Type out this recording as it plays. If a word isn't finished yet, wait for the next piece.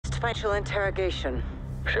Financial interrogation.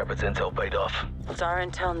 Shepard's intel paid off. It's our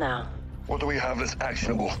intel now. What do we have that's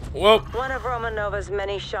actionable? Well, One of Romanova's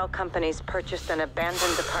many shell companies purchased an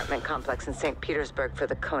abandoned apartment complex in St. Petersburg for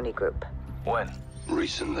the Coney Group. When?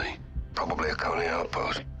 Recently. Probably a Coney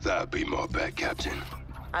outpost. That'd be my bet, Captain.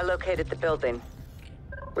 I located the building.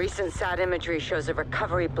 Recent SAT imagery shows a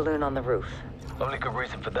recovery balloon on the roof. Only good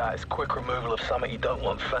reason for that is quick removal of something you don't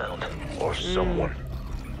want found. Or someone.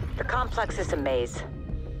 The complex is a maze.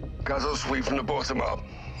 Guys will sweep from the bottom up.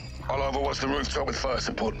 I'll overwatch the rooftop with fire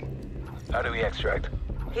support. How do we extract?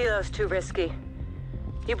 Helo's too risky.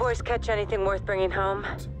 You boys catch anything worth bringing home?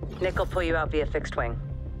 Nick will pull you out via fixed wing.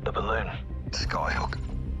 The balloon. Skyhook.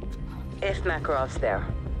 If Makarov's there.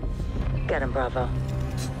 Get him, Bravo.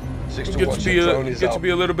 it gets to be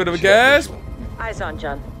a little bit of a gasp. Eyes on,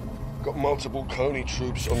 John. Got multiple Coney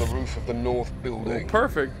troops on the roof of the north building.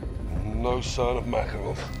 Perfect. No sign of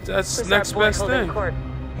Makarov. That's Who's next our boy best holding thing. court?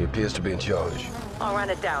 He appears to be in charge. I'll run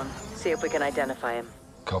it down. See if we can identify him.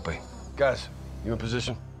 Copy. Guys, you in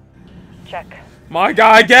position? Check. My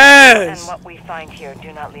guy, And Gaz! what we find here,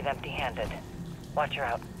 do not leave empty-handed. Watch her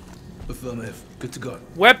out. Affirmative. Good to go.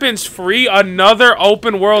 Weapons free, another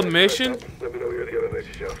open world mission, Let me know you're the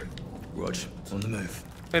elevator shaft. Rog, on the move.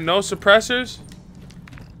 and no suppressors?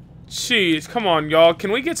 Jeez, come on, y'all.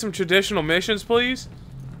 Can we get some traditional missions, please?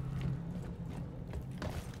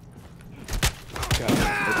 Captain,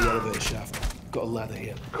 at the elevator shaft. Got a ladder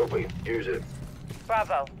here. Copy. Use it.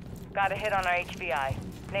 Bravo. Got a hit on our HVI.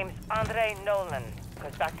 Name's Andrei Nolan.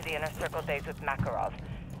 Goes back to the inner circle days with Makarov.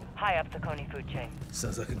 High up the Coney food chain.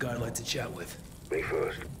 Sounds like a guy I'd like to chat with. Me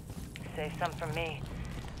first. Say some from me.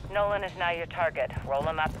 Nolan is now your target. Roll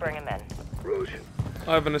him up, bring him in. Rose.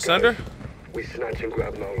 I have an ascender. We snatch and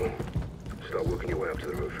grab Nolan. Start working your way up to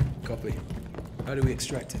the roof. Copy. How do we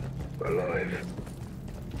extract him? Alive.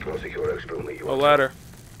 I'll secure exfil and meet you. A ladder.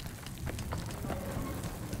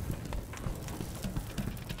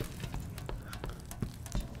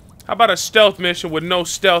 How about a stealth mission with no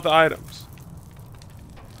stealth items?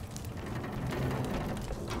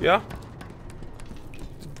 Yeah?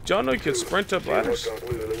 Did y'all know you could sprint up ladders?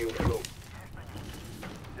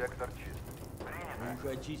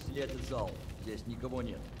 Мы очистили этот зал. Здесь никого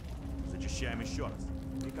нет. Зачищаем еще раз.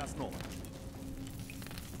 Приказ Нолана.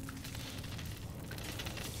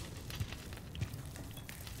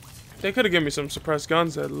 They could have given me some suppressed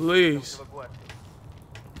guns at least.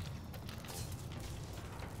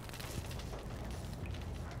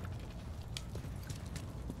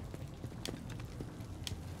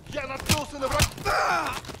 Я наткнулся на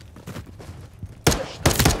врага!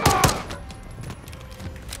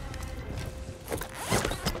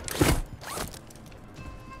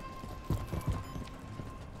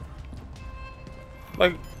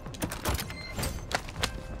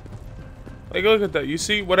 Like, look at that. You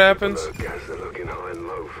see what happens? Guys are looking high and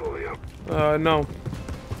low for you. No.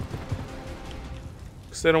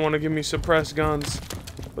 Because they don't want to give me suppressed guns.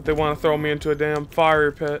 But they want to throw me into a damn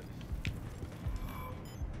fire pit.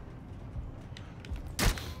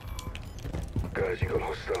 Guys, you got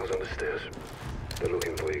hostiles on the stairs. They're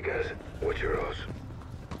looking for you, guys. Watch your ass.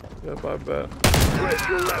 Yep, I bet. Press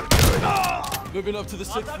your left turn. Moving up to the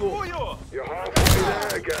 6th floor. You're halfway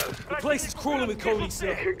there, guys. The place is crawling with Coney,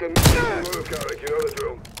 sir. Kick them to the roof, Garrick. You know the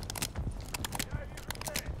drill.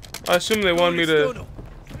 I assume they want me to...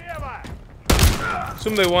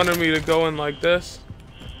 Assume they wanted me to go in like this.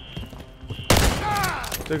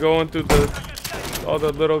 They're going through all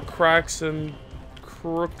the little cracks and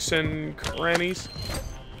crooks and crannies.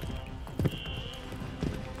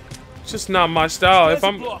 It's just not my style. If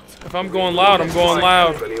I'm going loud, I'm going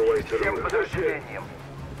loud. The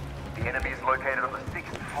enemy is located on the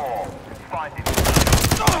 6th floor. Find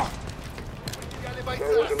him.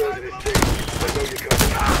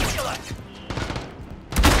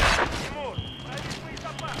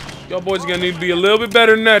 Y'all boys are gonna need to be a little bit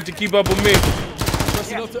better than that to keep up with me.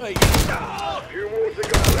 Pressing up to 8. Few more to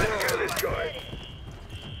go. Let's get this guy.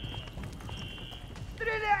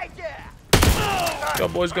 Y'all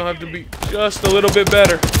boys gonna have to be just a little bit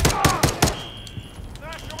better.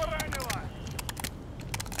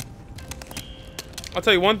 I'll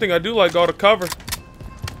tell you one thing, I do like all the cover.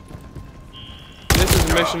 This is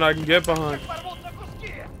a mission I can get behind.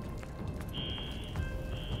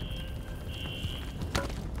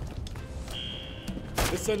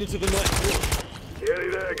 Ascending to the 9th floor.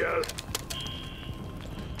 Nearly there, guys.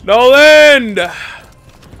 Nolan!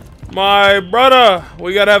 My brother,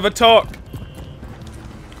 we gotta have a talk.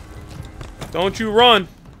 Don't you run.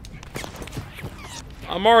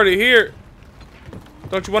 I'm already here.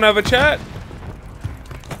 Don't you want to have a chat?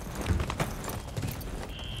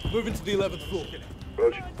 Moving to the 11th floor.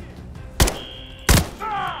 Roger.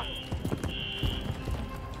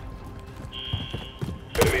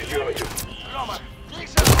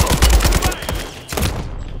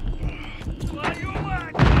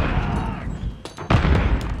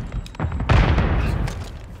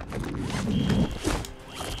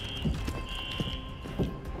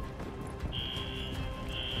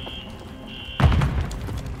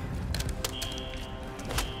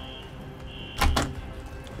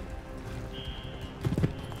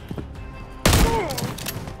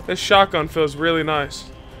 This shotgun feels really nice.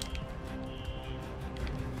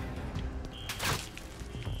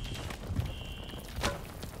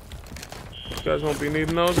 You guys won't be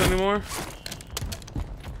needing those anymore.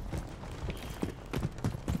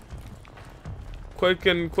 Quick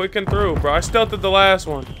and through, bro. I stealthed the last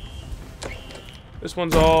one. This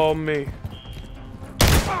one's all me.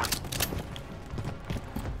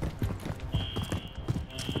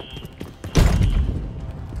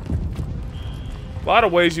 A lot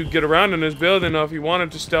of ways you get around in this building though if you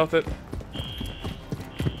wanted to stealth it.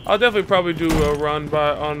 I'll definitely probably do a run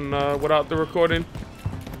without the recording.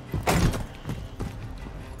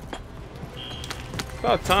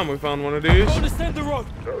 About time we found one of these. Understand the road.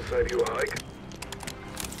 That'll save you a hike.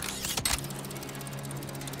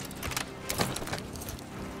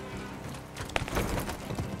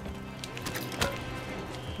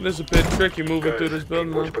 This is a bit tricky moving through this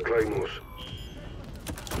building. Watch for claymores.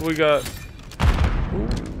 We got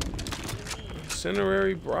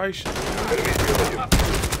Incinerary Bryce. Enemies behind you.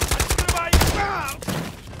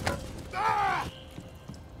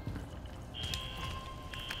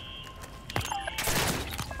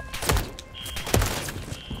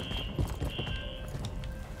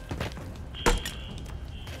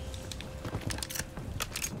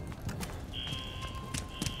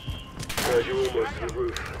 Guys, you're almost to the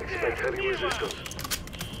roof. Expect heavy resistance.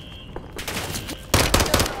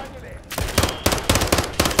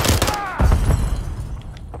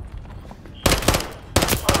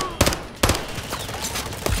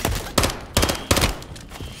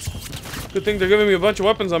 Good thing they're giving me a bunch of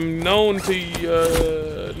weapons I'm known to use.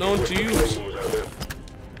 Claymores out there.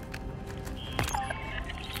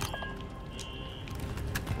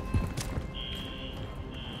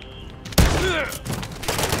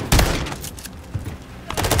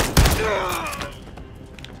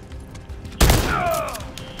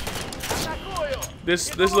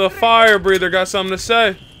 This little fire breather got something to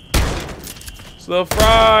say. This little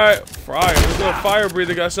this little fire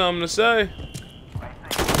breather got something to say.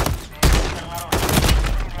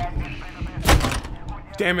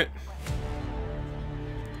 Damn it.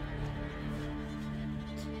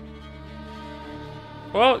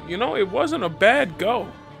 Well, you know, it wasn't a bad go.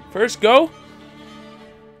 First go?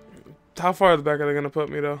 How far at the back are they gonna put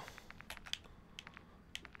me though?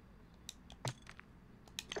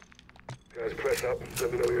 Guys, press up.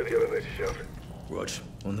 Let me know you're at the elevator shaft. Rog,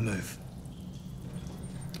 on the move.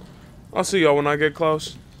 I'll see y'all when I get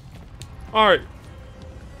close. Alright.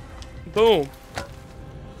 Boom.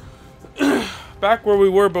 Back where we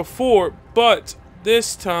were before, but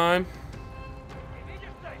this time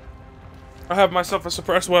I have myself a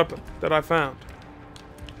suppressed weapon that I found.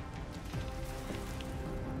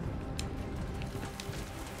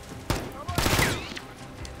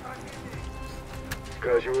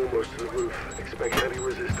 Guys, you're almost to the roof. Expect heavy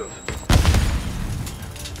resistance.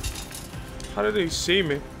 How did he see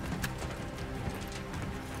me?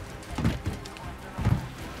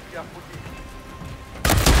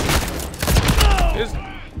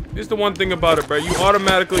 Here's the one thing about it, bro. You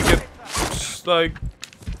automatically get, like,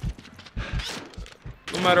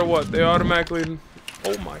 no matter what, they automatically.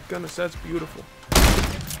 Oh my goodness, that's beautiful.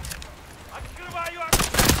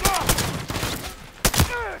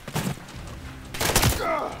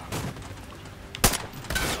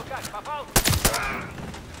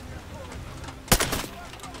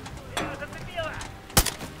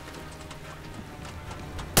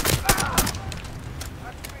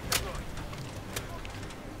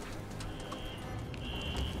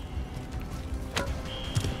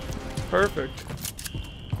 Perfect.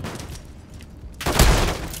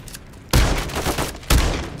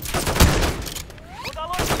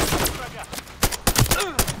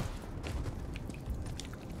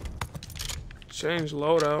 Change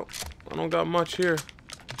loadout. I don't got much here.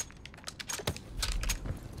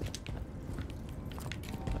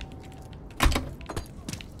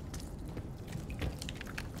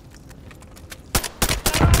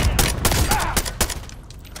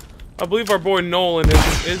 I believe our boy Nolan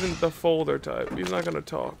isn't the folder type. He's not gonna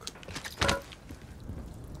talk.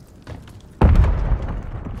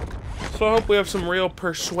 So I hope we have some real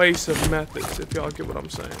persuasive methods, if y'all get what I'm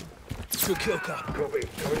saying. Good kill, Cap. Copy.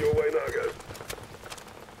 Coming your way now, guys.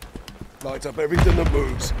 Light up everything that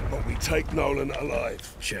moves, but we take Nolan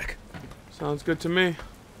alive. Check. Sounds good to me.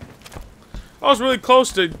 I was really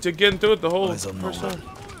close to getting through it the whole Eyes on first Nolan.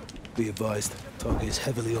 time. Be advised, target is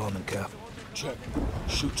heavily armored, Cap. Check.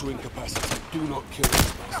 Shoot to incapacity. Do not kill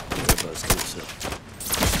us. Reverse kill, sir.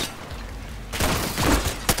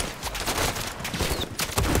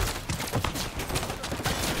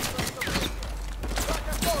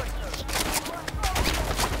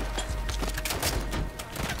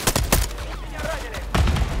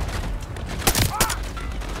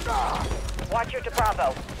 through to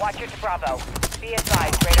Bravo. Watch her to Bravo. Be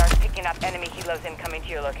advised, radar's picking up enemy helos incoming to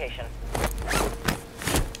your location.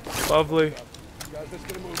 Lovely. Guys, let's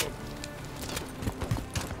get a move on.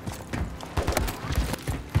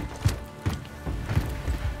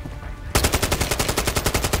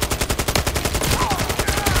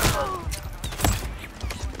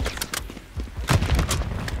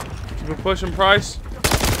 Keep it pushing, Price.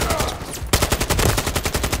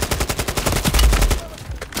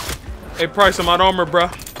 Hey, Price, I'm out armor,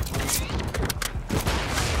 bruh.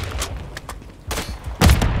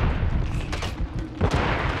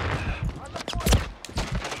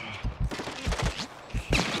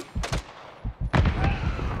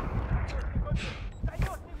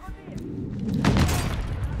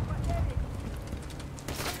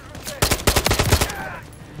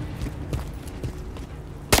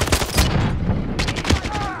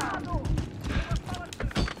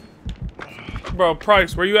 Bro,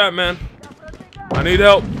 Price, where you at, man? I need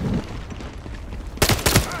help.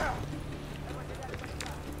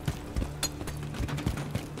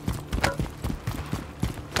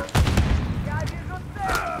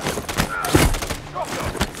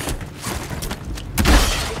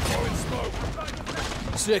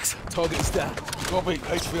 Six, target is down. Copy,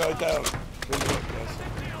 HVI down. Good work, guys.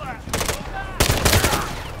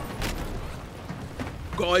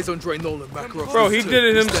 Got eyes on Andre Nolan, Makarov. Bro, he did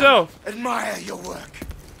it himself. Admire your work.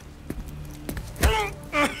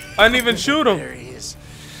 I didn't even shoot him. There he is.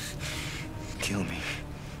 Kill me.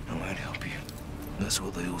 I won't help you. That's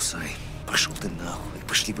what they all say. Пошел ты нахуй.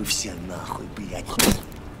 Пошли вы все нахуй, блядь.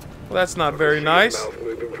 Well, that's not very nice. Mouth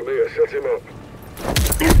moving from here. Shut him up.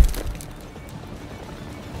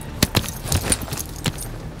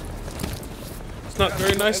 It's not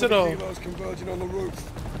very nice at all. Helos converging on the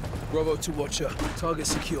roof. Bravo to Watcher. Target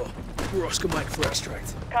secure. We're Oscar Mike for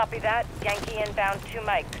extract. Copy that. Yankee inbound 2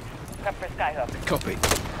 mics. Prep for Skyhook. Copy.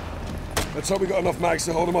 Let's hope we got enough mags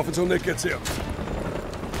to hold him off until Nick gets here.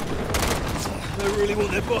 They really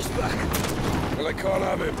want their boss back. Well, they can't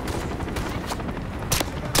have him.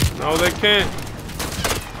 No, they can't.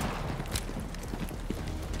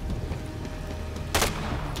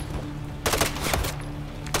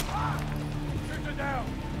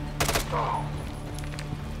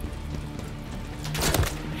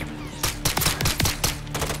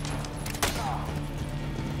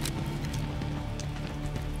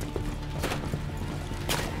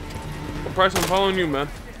 Price, I'm following you, man.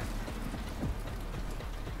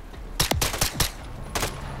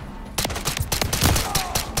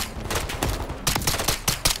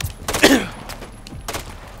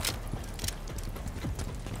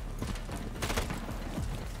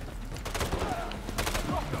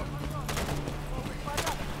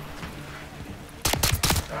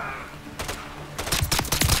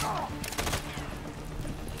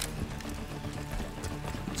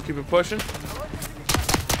 Let's keep it pushing.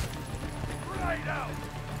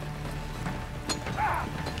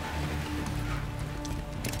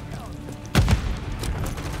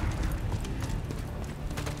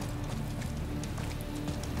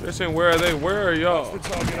 They're saying, where are they? Where are y'all? The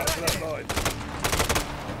target up to that line.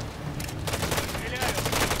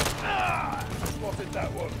 Spotted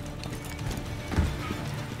that one.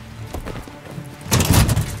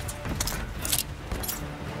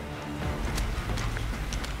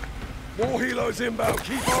 More helos inbound.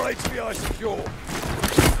 Keep our HVI secure.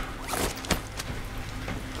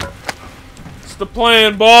 It's the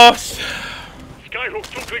plan, boss. Skyhook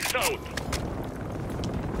 2 clicks out.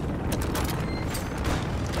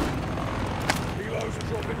 Helos are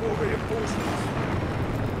dropping more reinforcements.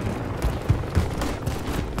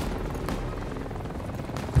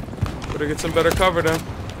 Better get some better cover then.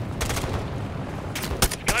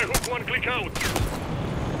 Skyhook 1 click out.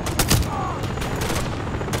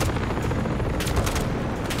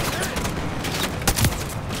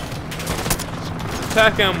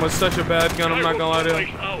 TACAM was such a bad gun, I'm not gonna lie to you.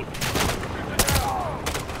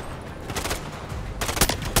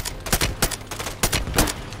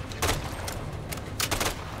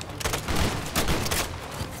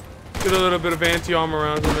 Get a little bit of anti-armor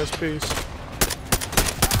rounds on this piece.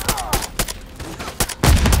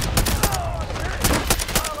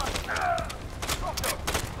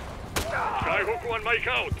 Skyhook 1 make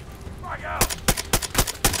out.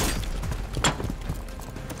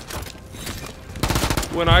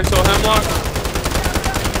 When I saw Hemlock,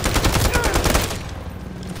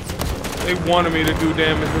 they wanted me to do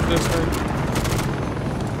damage with this thing.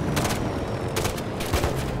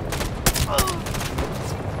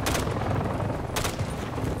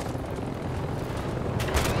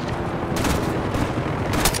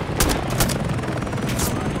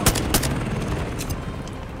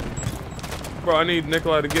 Bro, I need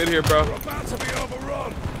Nikolai to get here, bro. We're about to be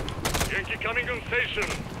overrun. Yankee coming on station.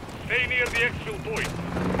 Stay near the exfil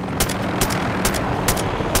point.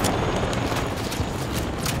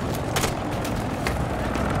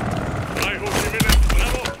 Skyhook imminent.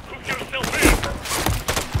 Bravo. Cook yourself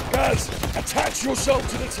in. Guys, attach yourself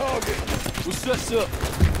to the target. We'll set up.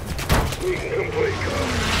 We can complete,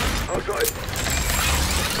 Carl. Outside.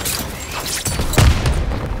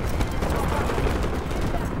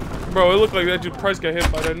 Bro, it looked like that dude Price got hit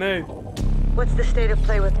by that nade. What's the state of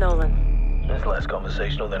play with Nolan? He's less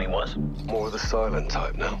conversational than he was. More of the silent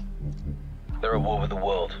type now. They're at war with the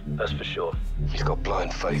world, that's for sure. He's got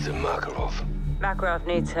blind faith in Makarov. Makarov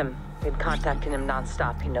needs him. Been contacting him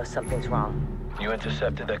non-stop. He knows something's wrong. You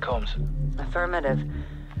intercepted their comms. Affirmative.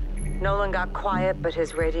 Nolan got quiet, but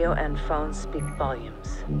his radio and phone speak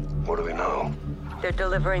volumes. What do we know? They're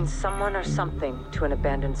delivering someone or something to an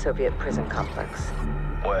abandoned Soviet prison complex.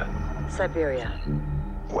 Where? Siberia.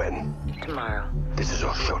 When? Tomorrow. This is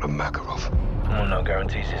our shot at Makarov. Well, no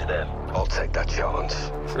guarantees he's there. I'll take that chance.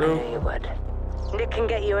 I True. knew you would. Nick can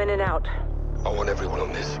get you in and out. I want everyone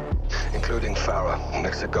on this, including Farah.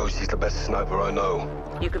 Next to Ghost, she's the best sniper I know.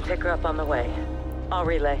 You can pick her up on the way. I'll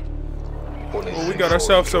relay. One is Well, we got C4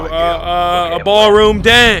 ourselves and try to get out. a ballroom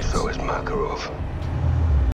dance. So is Makarov.